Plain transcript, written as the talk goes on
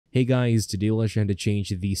Hey guys, today let's try to change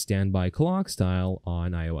the standby clock style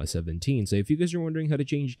on iOS 17. So if you guys are wondering how to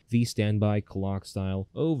change the standby clock style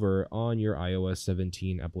over on your iOS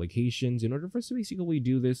 17 applications, in order for us to basically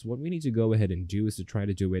do this, what we need to go ahead and do is to try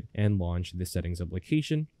to do it and launch the settings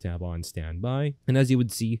application, tap on standby. And as you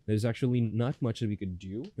would see, there's actually not much that we could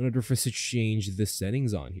do in order for us to change the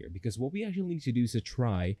settings on here, because what we actually need to do is to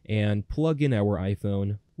try and plug in our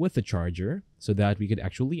iPhone with a charger so that we could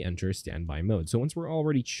actually enter standby mode. So once we're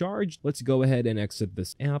already charged, let's go ahead and exit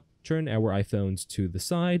this app, turn our iPhones to the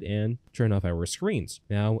side, and turn off our screens.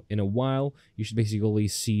 Now, in a while, you should basically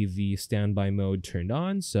see the standby mode turned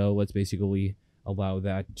on. So let's basically allow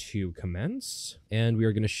that to commence, and we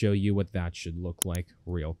are going to show you what that should look like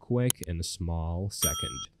real quick in a small second.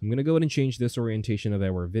 I'm going to go ahead and change this orientation of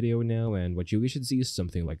our video now, and what you should see is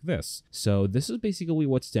something like this. So this is basically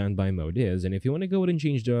what standby mode is, and if you want to go ahead and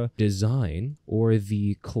change the design or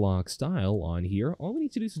the clock style on here, all we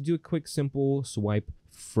need to do is do a quick simple swipe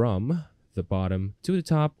from the bottom to the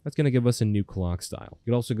top. That's going to give us a new clock style.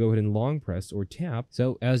 You could also go ahead and long press or tap.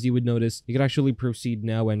 So as you would notice, you could actually proceed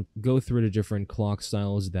now and go through the different clock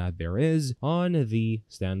styles that there is on the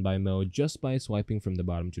standby mode just by swiping from the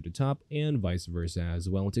bottom to the top, and vice versa as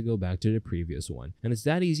well to go back to the previous one. And it's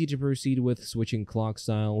that easy to proceed with switching clock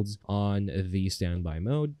styles on the standby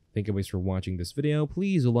mode. Thank you guys for watching this video.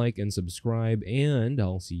 Please like and subscribe, and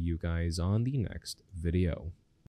I'll see you guys on the next video.